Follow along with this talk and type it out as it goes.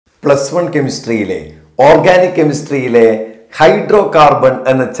+1 കെമിസ്ട്രിയിലെ organic കെമിസ്ട്രിയിലെ hydrocarbon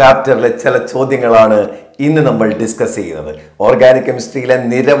എന്ന ചാപ്റ്ററിലെ ചില ചോദ്യങ്ങളാണ് ഇന്ന് നമ്മൾ ഡിസ്കസ് ചെയ്യുന്നത്. ഓർഗാനിക് കെമിസ്ട്രിയിലെ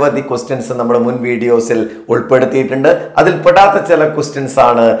നിരവധി ക്വസ്റ്റ്യൻസ് നമ്മൾ മുൻ വീഡിയോസിൽ ഉൾപ്പെടുത്തിയിട്ടുണ്ട്. അതിൽ പെടാത്ത ചില ക്വസ്റ്റ്യൻസ്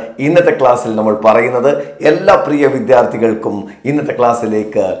ആണ് ഇന്നത്തെ ക്ലാസ്സിൽ നമ്മൾ പറയുന്നത്. എല്ലാ പ്രിയ വിദ്യാർത്ഥികൾക്കും ഇന്നത്തെ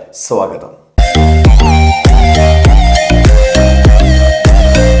ക്ലാസ്സിലേക്ക് സ്വാഗതം.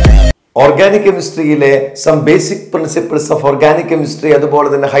 Organic കെമിസ്ട്രിയിലെ some basic principles of organic chemistry, അതുപോലെ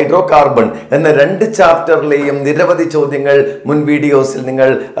തന്നെ ഹൈഡ്രോകാർബൺ എന്ന രണ്ട് ചാപ്റ്ററിലെയും നിരവധി ചോദ്യങ്ങൾ മുൻ വീഡിയോസിൽ നിങ്ങൾ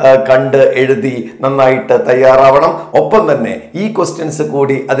കണ്ട് എഴുതി നന്നായിട്ട് തയ്യാറാവണം. ഒപ്പം തന്നെ ഈ ക്വസ്റ്റ്യൻസ്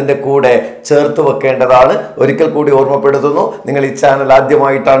കൂടി അതിൻ്റെ കൂടെ ചേർത്ത് വെക്കേണ്ടതാണ്. ഒരിക്കൽ കൂടി ഓർമ്മപ്പെടുത്തുന്നു, നിങ്ങൾ ഈ ചാനൽ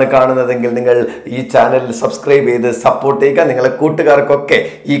ആദ്യമായിട്ടാണ് കാണുന്നതെങ്കിൽ നിങ്ങൾ ഈ ചാനൽ സബ്സ്ക്രൈബ് ചെയ്ത് സപ്പോർട്ട് ചെയ്യുക. നിങ്ങളെ കൂട്ടുകാർക്കൊക്കെ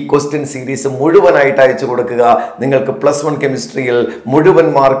ഈ ക്വസ്റ്റ്യൻ സീരീസ് മുഴുവനായിട്ട് അയച്ചു കൊടുക്കുക. നിങ്ങൾക്ക് +1 കെമിസ്ട്രിയിൽ മുഴുവൻ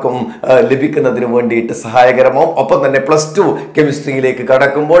മാർക്കും ലഭിക്കുന്നതിന് വേണ്ടിയിട്ട് സഹായകരമാവും. ഒപ്പം തന്നെ +2 കെമിസ്ട്രിയിലേക്ക്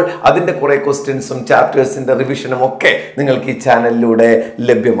കടക്കുമ്പോൾ അതിൻ്റെ കുറെ ക്വസ്റ്റ്യൻസും ചാപ്റ്റേഴ്സിന്റെ റിവിഷനും ഒക്കെ നിങ്ങൾക്ക് ഈ ചാനലിലൂടെ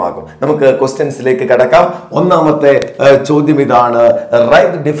ലഭ്യമാകും. നമുക്ക് ക്വസ്റ്റ്യൻസിലേക്ക് കടക്കാം. ഒന്നാമത്തെ ചോദ്യം ഇതാണ്: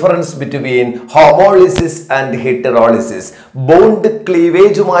 right the difference between ഹോമോളിസിസ് and ഹെറ്ററോളിസിസ്. Bond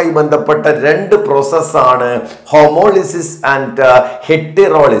ക്ലീവേജുമായി ബന്ധപ്പെട്ട രണ്ട് പ്രോസസ്സാണ് ഹോമോളിസിസ് ആൻഡ്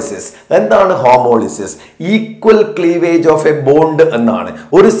ഹെറ്ററോളിസിസ്. എന്താണ് ഹോമോളിസിസ്? Equal cleavage of A bond എന്നാണ്.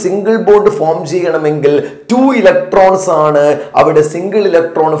 ഒരു സിംഗിൾ ബോണ്ട് ഫോം ചെയ്യണമെങ്കിൽ 2 ഇലക്ട്രോൺസ് ആണ് അവിടെ സിംഗിൾ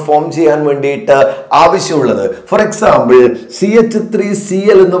ഇലക്ട്രോൺ ഫോം ചെയ്യാൻ വേണ്ടിയിട്ട് ആവശ്യമുള്ളത്. ഫോർ എക്സാമ്പിൾ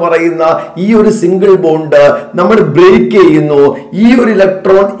CH3Cl എന്ന് പറയുന്ന ഈ ഒരു സിംഗിൾ ബോണ്ട് നമ്മൾ ബ്രേക്ക് ചെയ്യുന്നു. ഈ ഒരു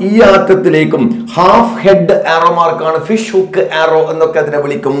ഇലക്ട്രോൺ ഈ ആറ്റത്തിലേക്കും, ഹാഫ് ഹെഡ് ആരോ മാർക്കാണ്, ഫിഷ് ഹുക്ക് ആരോ എന്നൊക്കെ അതിനെ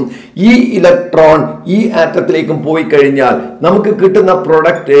വിളിക്കും. ഈ ഇലക്ട്രോൺ ഈ ആറ്റത്തിലേക്കും പോയി കഴിഞ്ഞാൽ നമുക്ക് കിട്ടുന്ന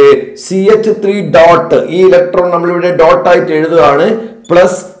പ്രൊഡക്റ്റ് CH3 ഡോട്ട്, ഈ ഇലക്ട്രോൺ നമ്മളിവിടെ ഡോട്ട് ആയിട്ട് എഴുതുകയാണ്,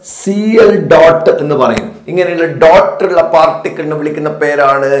 +Cl ഡോട്ട് എന്ന് പറയും. ഇങ്ങനെയുള്ള ഡോട്ടുള്ള പാർട്ടിക്കിളിനെ വിളിക്കുന്ന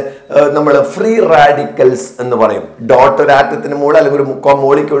പേരാണ് നമ്മൾ ഫ്രീ റാഡിക്കൽസ് എന്ന് പറയും. ഡോട്ട് ഒരു ആറ്റത്തിന് മുകളിൽ അല്ലെങ്കിൽ ഒരു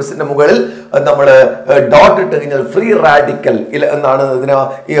മോളിക്യൂൾസിന്റെ മുകളിൽ നമ്മൾ ഡോട്ട് ഇട്ട് കഴിഞ്ഞാൽ ഫ്രീ റാഡിക്കൽ എന്നാണ് ഇതിനെ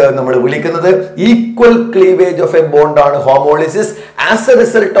നമ്മൾ വിളിക്കുന്നത്. Equal cleavage of A bond ആണ് ഹോമോളിസിസ്. As A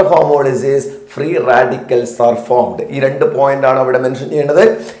result of ഹോമോളിസിസ് free radicals are formed. ഈ രണ്ട് പോയിന്റ് ആണ് അവിടെ മെൻഷൻ ചെയ്യുന്നത്.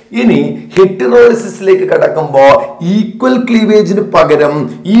 ഇനി ഹെറ്ററോളിസിസിലേക്ക് കടക്കുമ്പോൾ ഈക്വൽ ക്ലീവേജിന് പകരം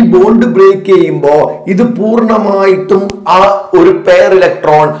ഈ ബോണ്ട് ബ്രേക്ക് ചെയ്യുമ്പോൾ ഇത് പൂർണ്ണമായിട്ടും ആ ഒരു പെയർ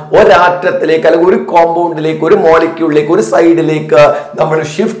ഇലക്ട്രോൺ ഒരാറ്റത്തിലേക്ക് അല്ലെങ്കിൽ ഒരു കോമ്പൗണ്ടിലേക്ക്, ഒരു മോളിക്യൂളിലേക്ക്, ഒരു സൈഡിലേക്ക് നമ്മൾ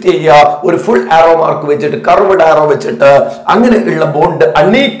ഷിഫ്റ്റ് ചെയ്യുക. ഒരു ഫുൾ ആരോ മാർക്ക് വെച്ചിട്ട്, കർവ്ഡ് ആരോ വെച്ചിട്ട്, അങ്ങനെയുള്ള bond,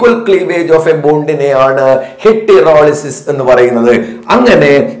 unequal cleavage of A ബോണ്ടിനെയാണ് ഹെറ്ററോളിസിസ് എന്ന് പറയുന്നത്.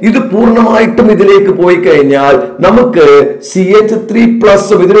 അങ്ങനെ ഇത് പൂർണ്ണമായിട്ടും ഇതിലേക്ക് പോയി കഴിഞ്ഞാൽ നമുക്ക്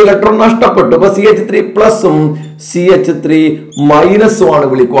CH3+ ഇതിൽ ഇലക്ട്രോൺ നഷ്ടപ്പെട്ടു. അപ്പൊ CH3+ CH3- ആണ്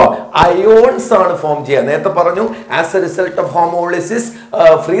വിളിക്കുക. അയോൺസ് ആണ് ഫോം ചെയ്യുക. നേരത്തെ പറഞ്ഞു, as A result of ഹോമോളിസിസ്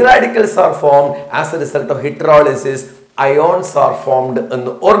free radicals R form, as A result of ഹെറ്ററോളിസിസ് ions are formed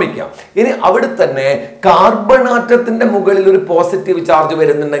എന്ന് ഓർമ്മിക്കാം. ഇനി അവിടെ തന്നെ കാർബൺ ആറ്റത്തിന്റെ മുകളിൽ ഒരു പോസിറ്റീവ് ചാർജ്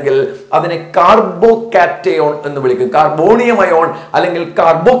വരുന്നുണ്ടെങ്കിൽ അതിനെ കാർബോകാറ്റയോൺ എന്ന് വിളിക്കും. കാർബോണിയം അയോൺ അല്ലെങ്കിൽ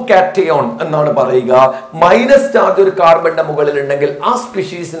കാർബോകാറ്റയോൺ എന്നാണ് പറയുക. മൈനസ് ചാർജ് ഒരു കാർബണിന്റെ മുകളിൽ ഉണ്ടെങ്കിൽ ആ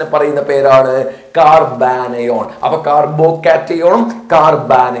സ്പീഷീസിനെ പറയുന്ന പേരാണ് കാർബാനയോൺ. അപ്പൊ കാർബോകാറ്റയോണും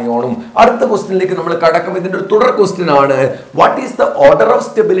കാർബാനയോണും. അടുത്ത ക്വസ്റ്റ്യനിലേക്ക് നമ്മൾ കടക്കും. ഇതിന്റെ ഒരു തുടർ ക്വസ്റ്റ്യൻ ആണ്: what is the order of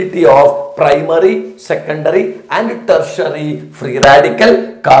stability of primary, secondary and tertiary free radical,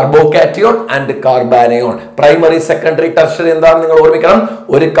 carbocation and കാർബാനയോൺ? Primary, secondary, tertiary എന്താണെന്ന് നിങ്ങൾ ഓർമ്മിക്കണം.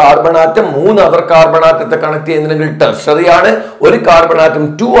 ഒരു carbon atom 3 other carbon ആറ്റത്തെ connect ചെയ്യുന്നുണ്ടെങ്കിൽ ടെർഷറി ആണ്. ഒരു carbon atom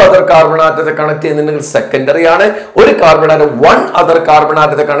 2 other carbon ആറ്റത്തെ connect ചെയ്യുന്നുണ്ടെങ്കിൽ സെക്കൻഡറി ആണ്. ഒരു carbon atom 1 other carbon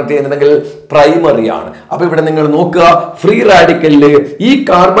ആറ്റത്തെ connect ചെയ്യുന്നുണ്ടെങ്കിൽ പ്രൈമറി ആണ്. അപ്പൊ ഇവിടെ നിങ്ങൾ നോക്കുക, ഫ്രീ റാഡിക്കലില് ഈ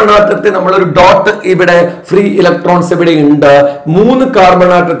കാർബൺ ആറ്റത്തെ നമ്മളൊരു ഡോട്ട്, ഇവിടെ ഫ്രീ ഇലക്ട്രോൺസ് ഇവിടെ ഉണ്ട്, 3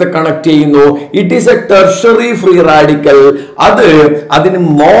 കാർബൺ ആറ്റത്തെ കണക്ട് ചെയ്യുന്നു. It is A tertiary free radical. അതിന്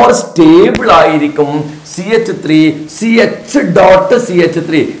മോർ സ്റ്റേബിൾ ആയിരിക്കും CH3,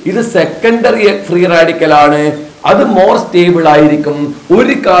 CH.CH3. ഇത് സെക്കൻഡറി ഫ്രീ റാഡിക്കൽ ആണ്. അത് മോർ സ്റ്റേബിൾ ആയിരിക്കും.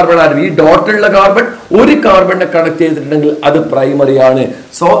 ഒരു കാർബൺ ആറ്റം, ഈ ഡോട്ടുള്ള കാർബൺ ഒരു കാർബണിനെ കണക്ട് ചെയ്തിട്ടുണ്ടെങ്കിൽ അത് പ്രൈമറി ആണ്.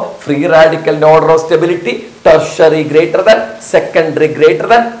 So free റാഡിക്കലിന്റെ order of stability tertiary greater than, secondary greater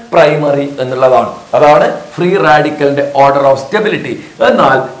than primary എന്നുള്ളതാണ്. അതാണ് ഫ്രീ റാഡിക്കലിന്റെ ഓർഡർ ഓഫ് സ്റ്റെബിലിറ്റി.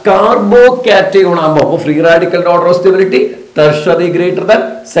 എന്നാൽ കാർബോകാറ്റയോൺ ആകുമ്പോൾ free റാഡിക്കലിന്റെ order of stability tertiary greater than,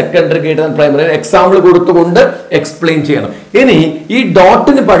 secondary greater than primary. Example കൊടുത്തുകൊണ്ട് explain ചെയ്യണം. ഇനി ഈ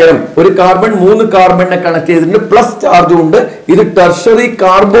ഡോട്ടിന് പകരം ഒരു കാർബൺ 3 കാർബണിനെ കണക്ട് ചെയ്തിട്ടുണ്ട്, പ്ലസ് ചാർജും ഉണ്ട്. ഇത് ടെർഷറി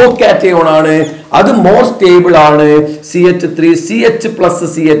കാർബോകാറ്റയോൺ ആണ്. അത് മോർ സ്റ്റേബിൾ ആണ്. CH3,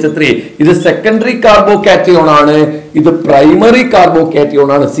 CH+CH3. ഇത് സെക്കൻഡറി കാർബോകാറ്റയോൺ ആണ്. ഇത് പ്രൈമറി കാർബോകാറ്റയോൺ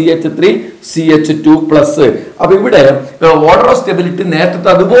ആണ്, CH3CH2+. അപ്പൊ ഇവിടെ ഓർഡർ ഓഫ് സ്റ്റെബിലിറ്റി നേരത്തെ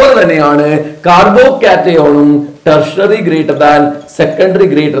അതുപോലെ തന്നെയാണ്. കാർബോകാറ്റയോണും tertiary greater than secondary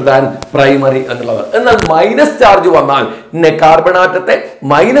greater than primary എന്നുള്ളത്. എന്നാൽ മൈനസ് ചാർജ് വന്നാൽ കാർബൺ ആറ്റത്തെ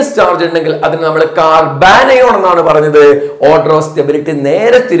മൈനസ് ചാർജ് ഉണ്ടെങ്കിൽ അതിന് നമ്മൾ കാർബാനയോൺ എന്നാണ് പറഞ്ഞത്. ഓർഡർ ഓഫ് സ്റ്റെബിലിറ്റി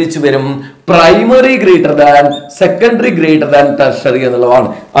നേരെ തിരിച്ചു വരും, primary greater than secondary greater than tertiary എന്നുള്ളതാണ്.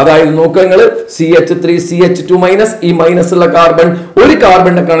 അതായത് നോക്കുക നിങ്ങൾ, CH3CH2- ഈ മൈനസ് ഉള്ള കാർബൺ ഒരു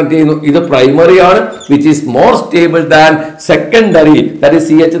കാർബണിനെ കണക്ട് ചെയ്യുന്നു, ഇത് പ്രൈമറി ആണ്, which is more stable than secondary, that is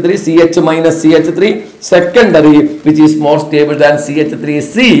CH3CH-CH3, secondary, which is more stable than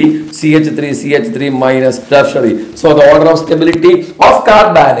CH3CH3 tertiary. So the order of stability of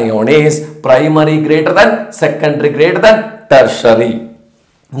carbanion is primary greater than secondary greater than tertiary.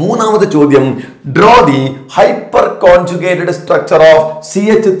 മൂന്നാമത്തെ ചോദ്യം, draw the hyper conjugated structure of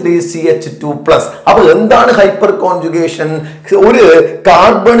CH3CH2+. അപ്പൊ എന്താണ് hyper conjugation? ഒരു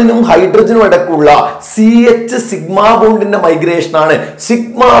കാർബണിനും ഹൈഡ്രജനും ഇടക്കുള്ള CH sigma ബോണ്ടിന്റെ migration ആണ്,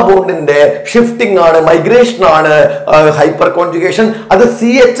 sigma ബോണ്ടിന്റെ shifting ആണ്, migration ആണ് hyper conjugation. അത്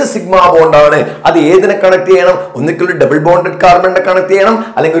CH സിഗ്മ ബോണ്ട് ആണ്. അത് ഏതിനെ കണക്ട് ചെയ്യണം? ഒന്നിക്കൽ ഒരു ഡബിൾ ബോണ്ടഡ് കാർബണിനെ കണക്ട് ചെയ്യണം,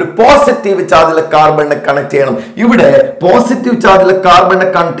 അല്ലെങ്കിൽ ഒരു പോസിറ്റീവ് ചാർജുള്ള കാർബണിനെ കണക്ട് ചെയ്യണം. ഇവിടെ പോസിറ്റീവ് ചാർജുള്ള കാർബണിനെ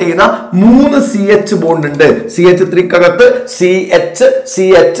കണക്ട് ചെയ്യുന്ന 3 CH ബോണ്ട് ഉണ്ട്. CH3കകത്ത് CH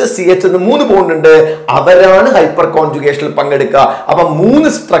എന്ന് 3 ബോണ്ട് ഉണ്ട്. അവരാണ് ഹൈപ്പർ കോൺജുഗേഷനിൽ പങ്കെടുക്കുക. അപ്പൊ 3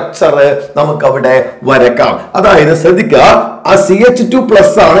 സ്ട്രക്ചർ നമുക്ക് അവിടെ വരക്കാം. അതായത് ശ്രദ്ധിക്കുക, ആ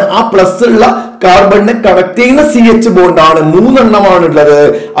CH2+ ആണ്, ആ പ്ലസ് ഉള്ള കാർബണിനെ കണക്ട് ചെയ്യുന്ന CH ബോണ്ട് ആണ്, 3 എണ്ണമാണ് ഉള്ളത്.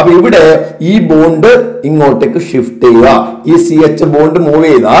 അപ്പൊ ഇവിടെ ഈ ബോണ്ട് ഇങ്ങോട്ടേക്ക് ഷിഫ്റ്റ് ചെയ്യുക. ഈ CH ബോണ്ട് മൂവ്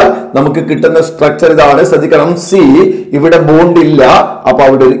ചെയ്താൽ നമുക്ക് കിട്ടുന്ന സ്ട്രക്ചർ ഇതാണ്. ശ്രദ്ധിക്കണം, C ഇവിടെ ബോണ്ട് ഇല്ല, അപ്പൊ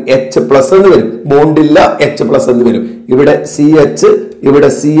അവിടെ ഒരു H+ എന്ന് വരും. ബോണ്ട് ഇല്ല, H+ എന്ന് വരും. ഇവിടെ CH, ഇവിടെ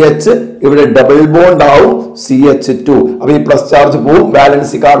CH, ഇവിടെ ഡബിൾ ബോണ്ട് ആവും CH2. അപ്പൊ ഈ പ്ലസ് ചാർജ് പോവും,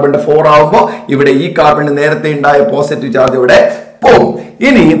 ബാലൻസ് കാർബണിന്റെ 4 ആവുമ്പോ ഇവിടെ ഈ കാർബണിന് നേരത്തെ ഉണ്ടായ പോസിറ്റീവ് ചാർജ് ഇവിടെ പോകും.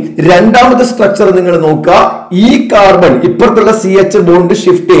 ഇനി രണ്ടാമത്തെ സ്ട്രക്ചർ നിങ്ങൾ നോക്കുക. ഈ കാർബൺ ഇപ്പുറത്തുള്ള CH ബോണ്ട്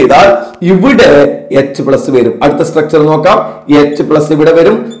ഷിഫ്റ്റ് ചെയ്താൽ ഇവിടെ H+ വരും. അടുത്ത സ്ട്രക്ചർ നോക്കാം, H+ ഇവിടെ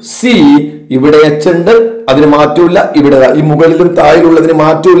വരും, C ഇവിടെ H ഉണ്ട്, അതിന് മാറ്റമില്ല. ഇവിടെ ഈ മുകളിലും താഴെയുള്ളതിന്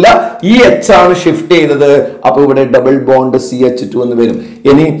മാറ്റമില്ല. ഈ H ആണ് ഷിഫ്റ്റ് ചെയ്തത്, അപ്പൊ ഇവിടെ ഡബിൾ ബോണ്ട് CH2 എന്ന് വരും.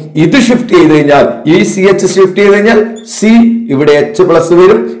 ഇനി ഇത് ഷിഫ്റ്റ് ചെയ്ത് കഴിഞ്ഞാൽ, ഈ CH ഷിഫ്റ്റ് ചെയ്ത് കഴിഞ്ഞാൽ C ഇവിടെ H+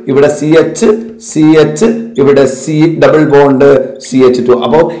 വരും, ഇവിടെ CH, ഇവിടെ C ഡബിൾ ബോണ്ട് CH2.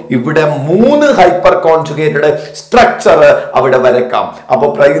 അപ്പോ ഇവിടെ 3 ഹൈപ്പർ കോൺജുഗേറ്റഡ് സ്ട്രക്ചർ അവിടെ വരക്കാം. അപ്പൊ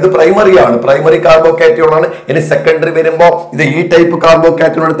ഇത് പ്രൈമറി ആണ്, പ്രൈമറി കാർബോകാറ്റയോൺ ആണ്. ഇനി സെക്കൻഡറി വരുമ്പോ ഇത് ഈ ടൈപ്പ്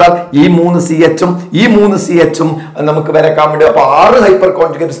കാർബോകാറ്റയോൺ എടുത്താൽ ഈ 3 CH-ഉം ഈ 3 CH-ഉം നമുക്ക് വരക്കാൻ വേണ്ടി അപ്പൊ 6 ഹൈപ്പർ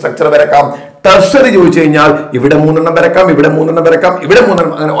കോൺജുഗേറ്റഡ് സ്ട്രക്ചർ വരക്കാം. ടെർഷറി ചോദിച്ചു കഴിഞ്ഞാൽ ഇവിടെ 3 എണ്ണം വരക്കാം, ഇവിടെ 3 എണ്ണം വരക്കാം, ഇവിടെ 3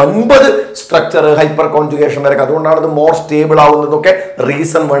 എണ്ണം, അങ്ങനെ 9 സ്ട്രക്ചർ ഹൈപ്പർ കോൺജുഗേഷൻ വരക്കാം. അതുകൊണ്ടാണ് ഇത് മോർ സ്റ്റേബിൾ ആവുന്നതൊക്കെ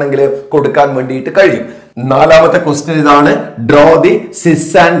റീസൺ വേണമെങ്കിൽ കൊടുക്കാൻ വേണ്ടിയിട്ട് കഴിയും. നാലാമത്തെ ക്വസ്റ്റ്യൻ ഇതാണ്, draw the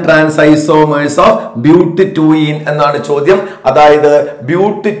Cs and trans isomers of ബ്യൂട്ട്-2-ene എന്നാണ് ചോദ്യം. അതായത്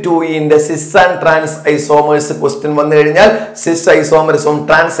ബ്യൂട്ട്-2-ene സിസ് ആൻഡ് ട്രാൻസ് ഐസോമേഴ്സ് ക്വസ്റ്റ്യൻ വന്നു കഴിഞ്ഞാൽ സിസ് isomerism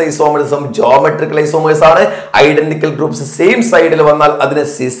trans isomerism geometrical isomers ആണ്. ഐഡന്റിക്കൽ ഗ്രൂപ്പ്സ് സെയിം സൈഡിൽ വന്നാൽ അതിനെ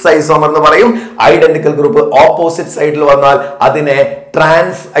സിസ് ഐസോമർ എന്ന് പറയും. ഐഡന്റിക്കൽ ഗ്രൂപ്പ് ഓപ്പോസിറ്റ് സൈഡിൽ വന്നാൽ അതിനെ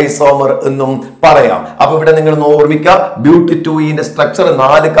ട്രാൻസ് ഐസോമർ എന്നും പറയാം. അപ്പൊ ഇവിടെ നിങ്ങൾ ഓർമ്മിക്കുക, ബ്യൂട്ട്-2-ene structure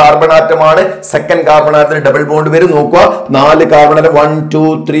 4 carbon ആറ്റമാണ്. Second carbon ആറ്റത്തിന് double bond വരും. നോക്കുക, 4 കാർബൺ ആറ്റം 1 2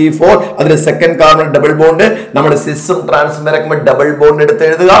 3 4, അതിന് സെക്കൻഡ് കാർബൺ ഡബിൾ ബോണ്ട്. നമ്മുടെ സിസും ട്രാൻസും വരക്കുമ്പോൾ ഡബിൾ ബോണ്ട് എടുത്ത്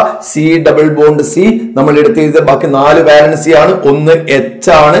എഴുതുക. C ഡബിൾ ബോണ്ട് C നമ്മൾ എടുത്ത് എഴുതുക. ബാക്കി 4 വാലൻസി ആണ്. ഒന്ന് H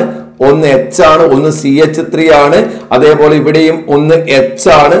ആണ്, ഒന്ന് H ആണ്, ഒന്ന് CH3 ആണ്. അതേപോലെ ഇവിടെയും ഒന്ന് H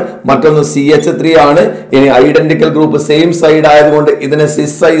ആണ്, മറ്റൊന്ന് CH3 ആണ്. ഇനി ഐഡന്റിക്കൽ ഗ്രൂപ്പ് സെയിം സൈഡ് ആയതുകൊണ്ട് ഇതിനെ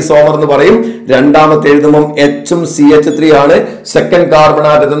സിസ് ഐസോമർ എന്ന് പറയും. രണ്ടാമത്തെ എഴുതുമ്പോൾ H-ഉം CH3 ആണ്. സെക്കൻഡ് കാർബൺ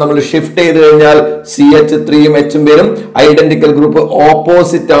ആറ്റത്തെ നമ്മൾ ഷിഫ്റ്റ് ചെയ്ത് കഴിഞ്ഞാൽ CH3-യും H-ഉം വരും. ഐഡന്റിക്കൽ ഗ്രൂപ്പ്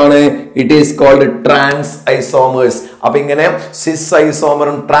ഓപ്പോസിറ്റ് ആണ്. It is called trans isomers. അപ്പൊ ഇങ്ങനെ സിസ്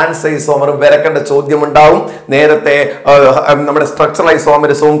ഐസോമറും ട്രാൻസ് ഐസോമറും വരക്കേണ്ട ചോദ്യം ഉണ്ടാവും. നേരത്തെ നമ്മുടെ സ്ട്രക്ചറൽ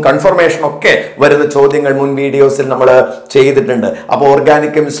ഐസോമറിസവും കൺഫർമേഷൻ ഒക്കെ വരുന്ന ചോദ്യങ്ങൾ മുൻ വീഡിയോസിൽ നമ്മൾ ചെയ്തിട്ടുണ്ട്. അപ്പോൾ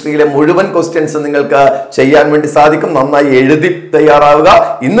ഓർഗാനിക് കെമിസ്ട്രിയിലെ മുഴുവൻ ക്വസ്റ്റ്യൻസ് നിങ്ങൾക്ക് ചെയ്യാൻ വേണ്ടി സാധിക്കും. നന്നായി എഴുതി തയ്യാറാവുക.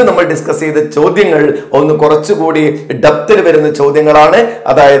 ഇന്ന് നമ്മൾ ഡിസ്കസ് ചെയ്ത ചോദ്യങ്ങൾ ഒന്ന് കുറച്ചുകൂടി ഡെപ്തിൽ വരുന്ന ചോദ്യങ്ങളാണ്.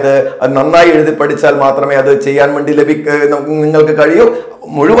 അതായത് നന്നായി എഴുതി പഠിച്ചാൽ മാത്രമേ അത് ചെയ്യാൻ വേണ്ടി നിങ്ങൾക്ക് കഴിയൂ.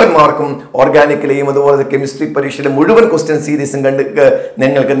 മുഴുവൻ മാർക്കും ഓർഗാനിക്കിലെയും അതുപോലെ കെമിസ്ട്രി പരീക്ഷയിലെ മുഴുവൻ ക്വസ്റ്റ്യൻ സീരീസും കണ്ട്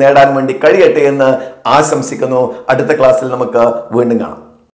നിങ്ങൾക്ക് നേടാൻ വേണ്ടി കഴിയട്ടെ എന്ന് ആശംസിക്കുന്നു. അടുത്ത ക്ലാസ്സിൽ നമുക്ക് വീണ്ടും കാണാം.